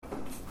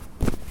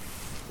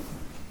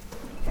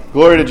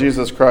Glory to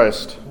Jesus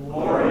Christ.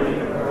 Glory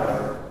to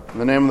God. In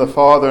the name of the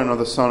Father, and of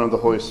the Son, and of the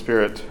Holy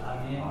Spirit.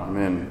 Amen.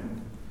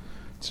 Amen.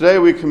 Today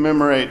we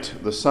commemorate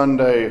the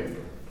Sunday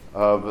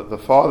of the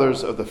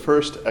Fathers of the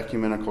First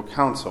Ecumenical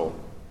Council.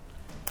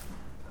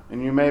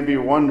 And you may be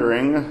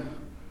wondering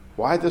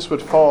why this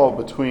would fall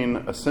between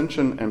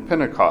Ascension and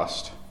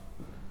Pentecost.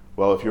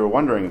 Well, if you're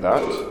wondering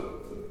that,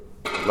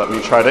 let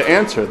me try to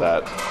answer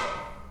that.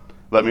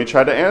 I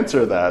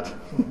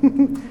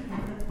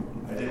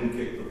didn't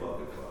kick the bucket.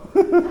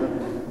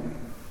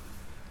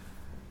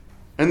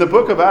 In the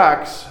book of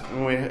Acts,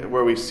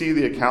 where we see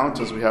the account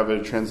as we have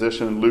a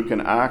transition in Luke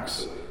and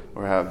Acts,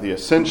 we have the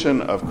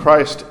ascension of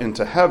Christ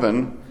into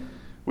heaven,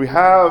 we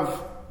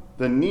have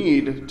the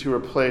need to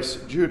replace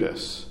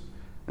Judas.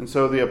 And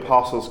so the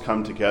apostles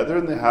come together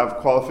and they have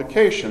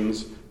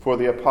qualifications for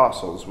the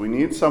apostles. We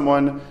need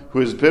someone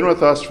who has been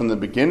with us from the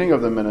beginning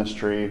of the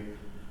ministry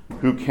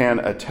who can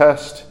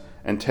attest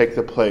and take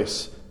the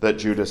place that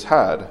Judas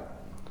had.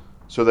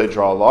 So they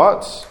draw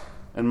lots,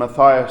 and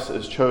Matthias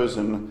is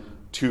chosen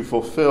to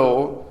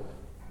fulfill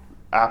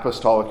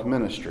apostolic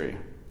ministry.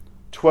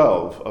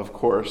 12, of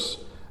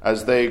course,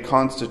 as they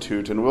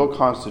constitute and will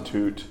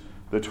constitute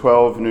the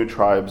 12 new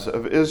tribes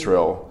of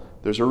Israel.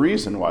 There's a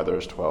reason why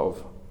there's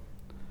 12.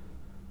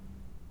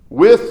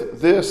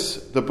 With this,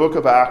 the book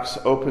of Acts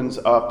opens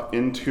up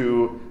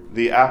into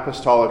the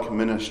apostolic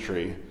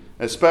ministry,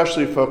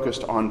 especially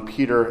focused on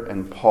Peter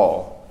and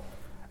Paul,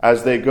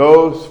 as they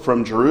go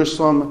from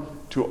Jerusalem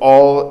to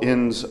all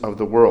ends of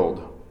the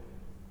world.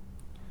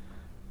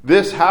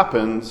 This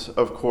happens,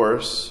 of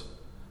course,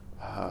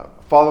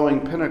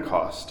 following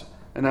Pentecost.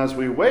 And as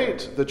we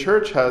wait, the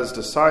church has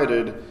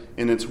decided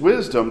in its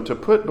wisdom to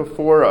put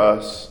before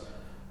us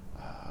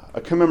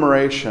a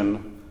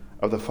commemoration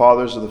of the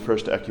Fathers of the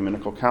First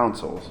Ecumenical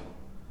Councils.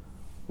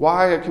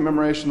 Why a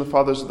commemoration of the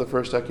Fathers of the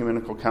First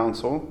Ecumenical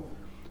Council?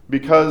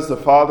 Because the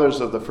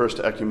Fathers of the First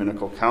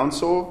Ecumenical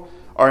Council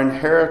are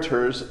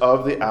inheritors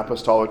of the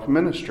apostolic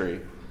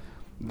ministry.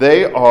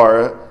 They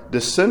are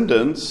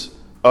descendants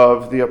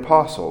of the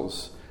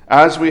apostles.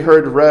 As we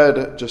heard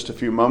read just a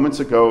few moments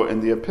ago in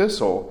the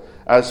epistle,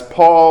 as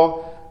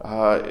Paul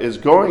is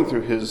going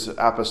through his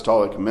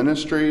apostolic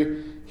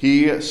ministry,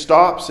 he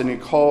stops and he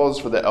calls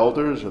for the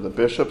elders or the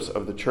bishops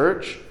of the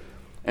church,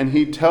 and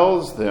he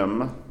tells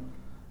them,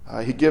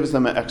 he gives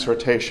them an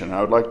exhortation.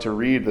 I would like to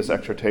read this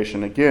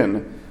exhortation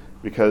again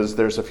because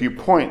there's a few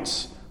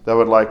points that I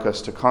would like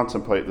us to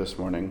contemplate this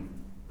morning.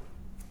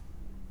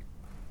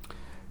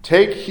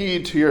 Take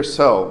heed to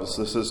yourselves,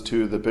 this is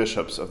to the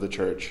bishops of the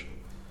church.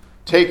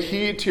 Take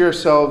heed to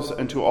yourselves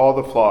and to all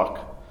the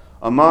flock,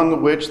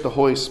 among which the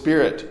Holy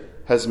Spirit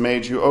has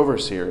made you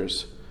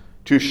overseers,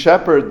 to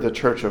shepherd the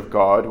church of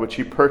God, which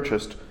he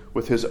purchased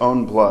with his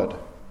own blood.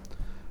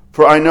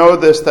 For I know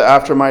this, that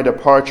after my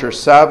departure,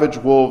 savage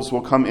wolves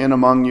will come in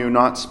among you,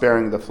 not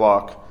sparing the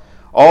flock.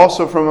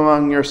 Also from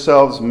among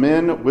yourselves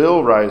men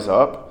will rise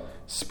up,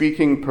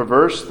 speaking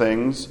perverse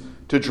things,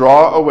 to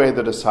draw away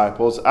the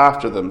disciples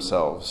after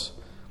themselves.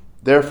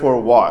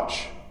 Therefore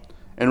watch,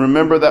 and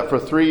remember that for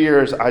 3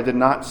 years I did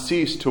not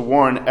cease to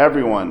warn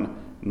everyone,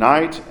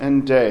 night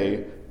and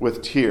day,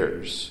 with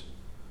tears.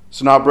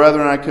 So now,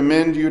 brethren, I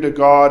commend you to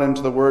God and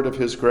to the word of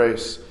his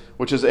grace,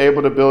 which is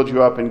able to build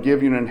you up and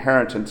give you an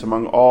inheritance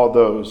among all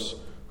those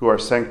who are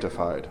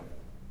sanctified.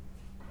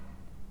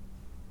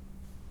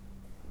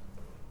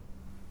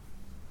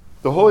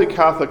 The Holy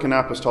Catholic and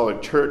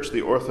Apostolic Church,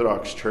 the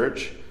Orthodox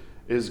Church,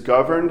 is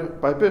governed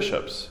by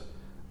bishops,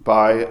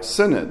 by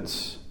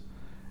synods.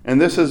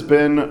 And this has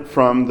been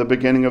from the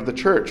beginning of the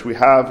church. We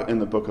have in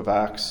the book of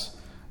Acts,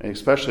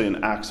 especially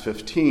in Acts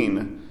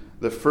 15,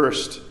 the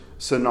first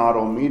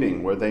synodal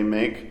meeting where they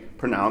make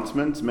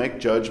pronouncements, make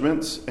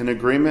judgments in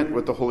agreement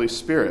with the Holy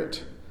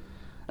Spirit.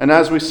 And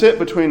as we sit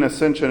between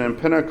Ascension and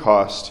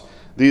Pentecost,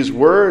 these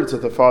words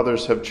that the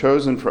Fathers have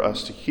chosen for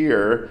us to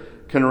hear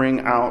can ring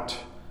out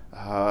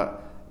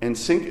and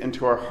sink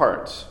into our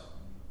hearts.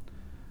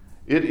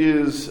 It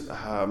is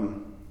a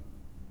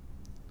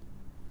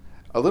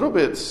little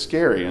bit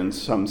scary in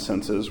some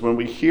senses when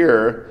we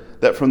hear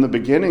that from the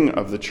beginning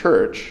of the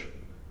church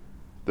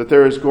that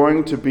there is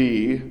going to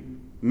be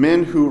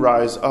men who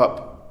rise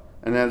up,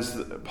 and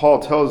as Paul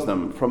tells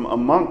them, from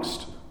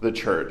amongst the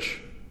church.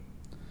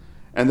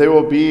 And they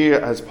will be,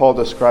 as Paul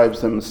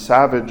describes them,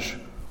 savage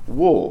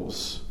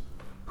wolves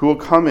who will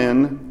come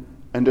in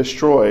and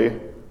destroy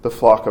the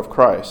flock of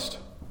Christ.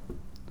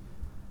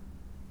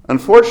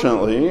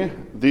 Unfortunately,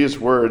 these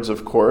words,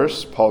 of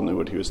course, Paul knew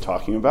what he was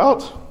talking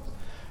about,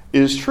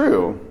 is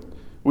true.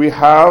 We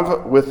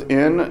have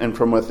within and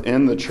from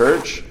within the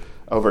church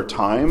over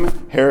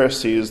time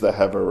heresies that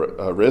have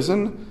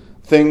arisen,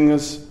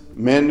 things,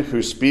 men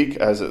who speak,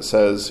 as it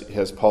says,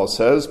 as Paul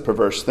says,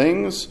 perverse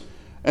things,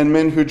 and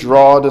men who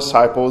draw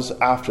disciples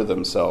after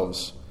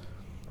themselves.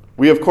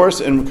 We, of course,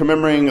 in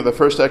commemorating the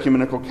First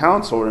Ecumenical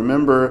Council,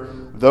 remember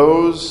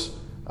those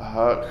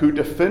who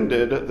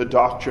defended the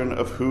doctrine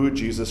of who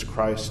Jesus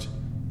Christ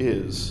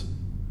is,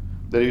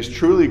 that he's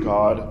truly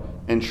God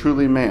and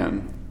truly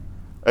man,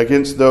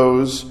 against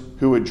those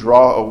who would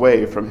draw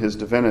away from his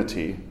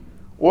divinity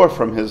or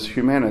from his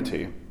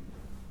humanity.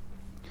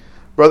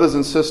 Brothers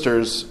and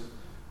sisters,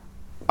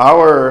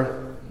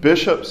 our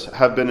bishops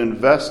have been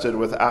invested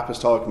with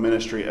apostolic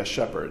ministry as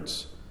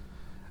shepherds.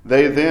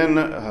 They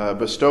then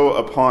bestow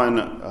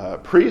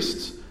upon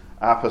priests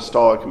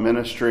apostolic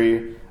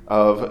ministry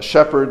of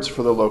shepherds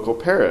for the local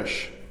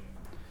parish.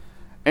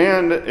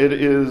 And it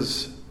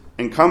is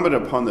incumbent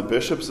upon the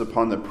bishops,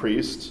 upon the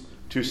priests,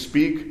 to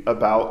speak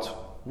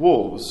about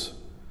wolves,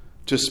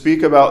 to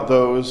speak about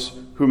those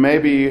who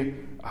maybe,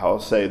 I'll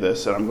say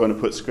this, and I'm going to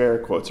put scare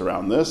quotes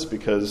around this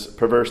because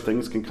perverse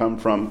things can come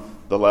from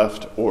the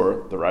left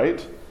or the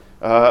right,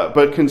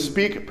 but can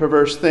speak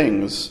perverse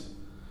things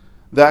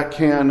that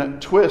can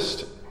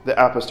twist the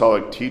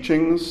apostolic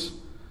teachings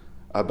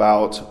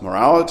about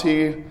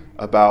morality,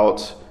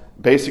 about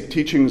basic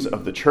teachings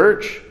of the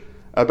church,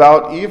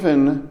 about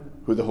even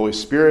who the Holy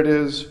Spirit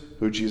is,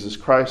 who Jesus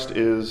Christ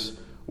is,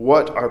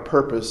 what our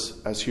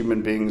purpose as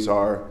human beings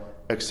are,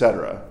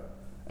 etc.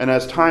 And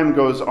as time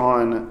goes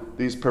on,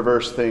 these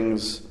perverse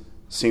things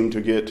seem to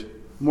get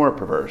more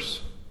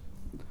perverse.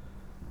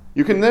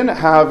 You can then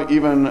have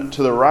even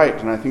to the right,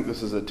 and I think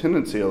this is a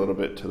tendency a little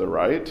bit to the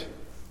right,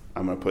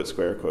 I'm going to put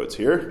square quotes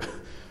here,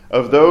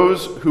 of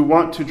those who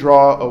want to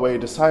draw away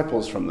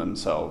disciples from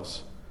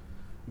themselves.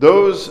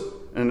 Those,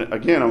 and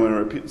again, I'm going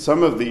to repeat,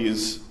 some of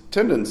these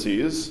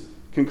tendencies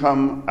can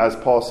come, as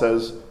Paul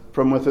says,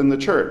 from within the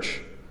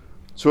church.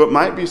 So it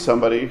might be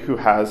somebody who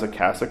has a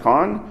cassock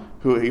on,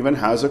 who even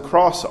has a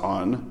cross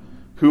on,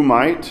 who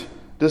might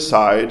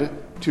decide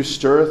to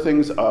stir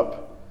things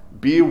up,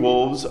 be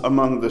wolves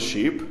among the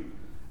sheep,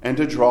 and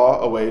to draw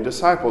away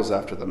disciples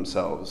after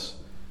themselves.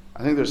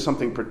 I think there's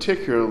something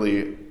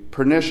particularly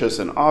pernicious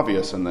and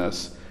obvious in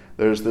this.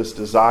 There's this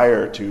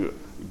desire to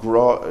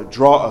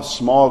draw a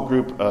small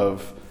group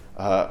of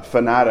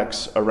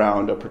fanatics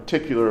around a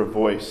particular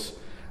voice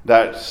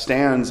that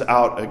stands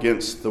out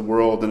against the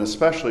world and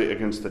especially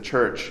against the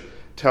church,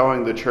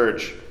 telling the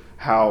church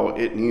how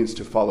it needs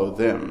to follow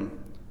them,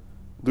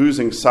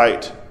 losing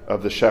sight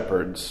of the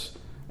shepherds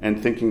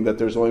and thinking that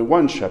there's only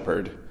one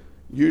shepherd,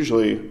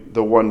 usually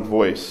the one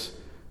voice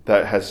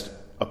that has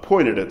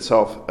appointed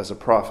itself as a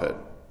prophet.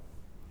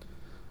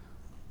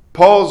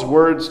 Paul's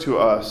words to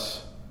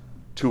us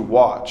to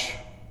watch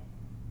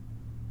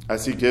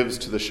as he gives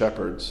to the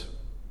shepherds,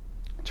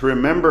 to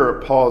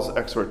remember Paul's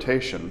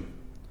exhortation,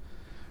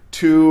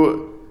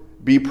 to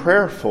be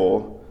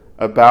prayerful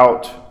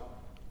about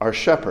our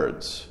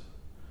shepherds,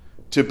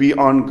 to be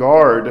on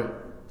guard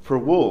for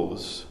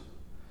wolves.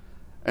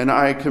 And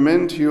I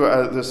commend to you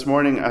this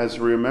morning, as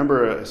we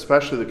remember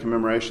especially the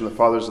commemoration of the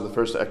Fathers of the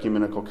First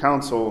Ecumenical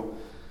Council,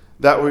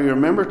 that we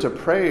remember to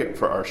pray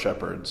for our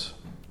shepherds,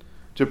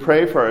 to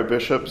pray for our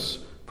bishops,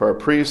 for our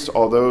priests,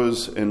 all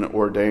those in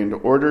ordained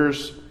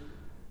orders,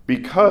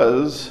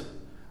 because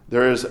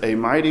there is a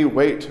mighty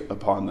weight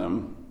upon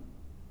them.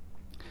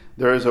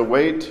 There is a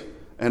weight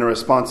and a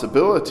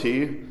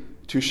responsibility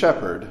to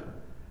shepherd,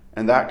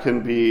 and that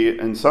can be,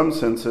 in some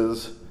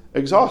senses,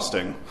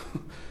 exhausting,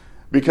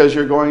 because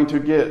you're going to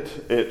get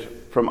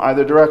it from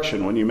either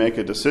direction. When you make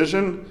a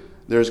decision,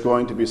 there's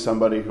going to be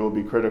somebody who will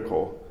be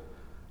critical,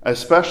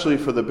 especially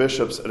for the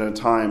bishops at a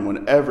time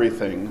when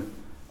everything,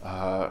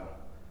 how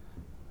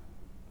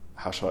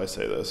shall I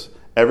say this?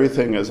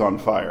 Everything is on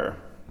fire.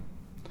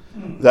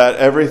 That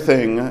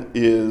everything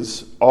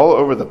is all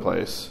over the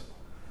place.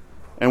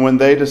 And when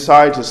they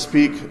decide to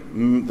speak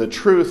the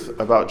truth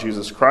about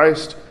Jesus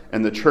Christ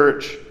and the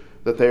church,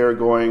 that they are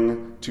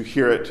going to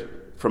hear it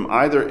from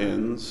either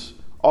ends,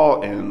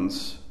 all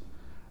ends.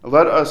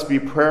 Let us be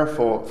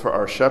prayerful for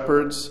our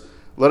shepherds.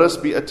 Let us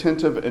be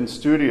attentive and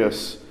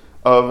studious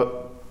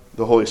of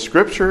the Holy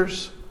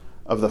Scriptures,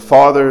 of the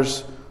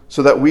Fathers,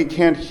 so that we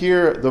can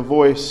hear the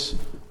voice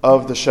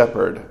of the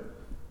shepherd.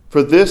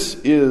 For this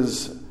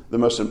is the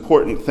most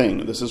important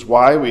thing. This is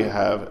why we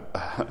have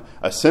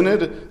a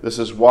synod. This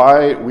is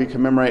why we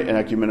commemorate an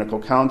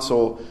ecumenical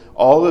council.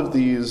 All of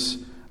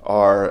these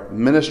are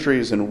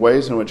ministries and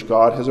ways in which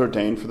God has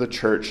ordained for the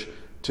church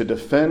to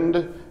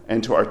defend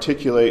and to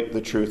articulate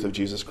the truth of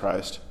Jesus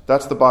Christ.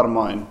 That's the bottom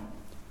line.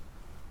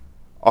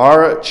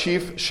 Our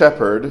chief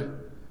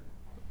shepherd,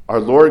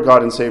 our Lord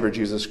God and Savior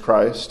Jesus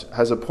Christ,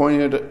 has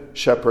appointed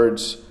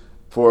shepherds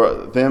for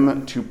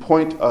them to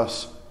point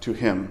us to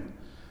him,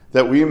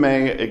 that we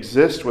may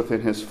exist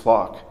within his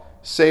flock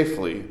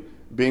safely,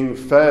 being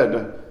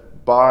fed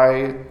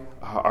by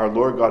our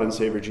Lord God and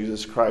Savior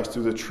Jesus Christ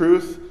through the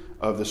truth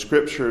of the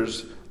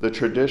Scriptures, the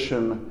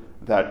tradition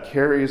that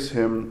carries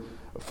him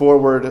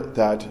forward,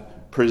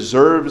 that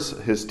preserves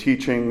his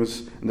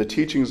teachings and the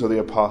teachings of the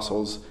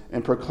apostles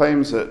and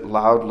proclaims it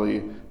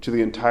loudly to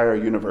the entire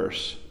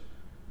universe.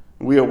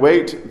 We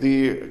await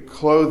the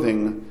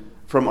clothing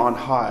from on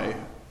high,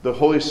 the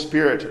Holy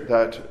Spirit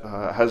that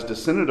has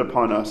descended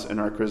upon us in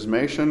our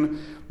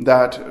chrismation,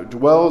 that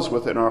dwells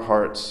within our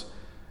hearts.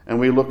 And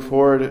we look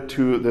forward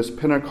to this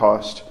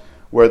Pentecost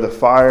where the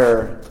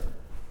fire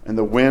and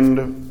the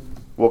wind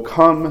will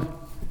come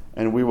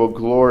and we will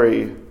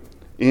glory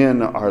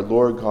in our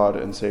Lord God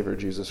and Savior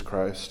Jesus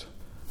Christ.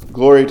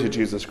 Glory to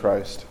Jesus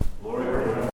Christ.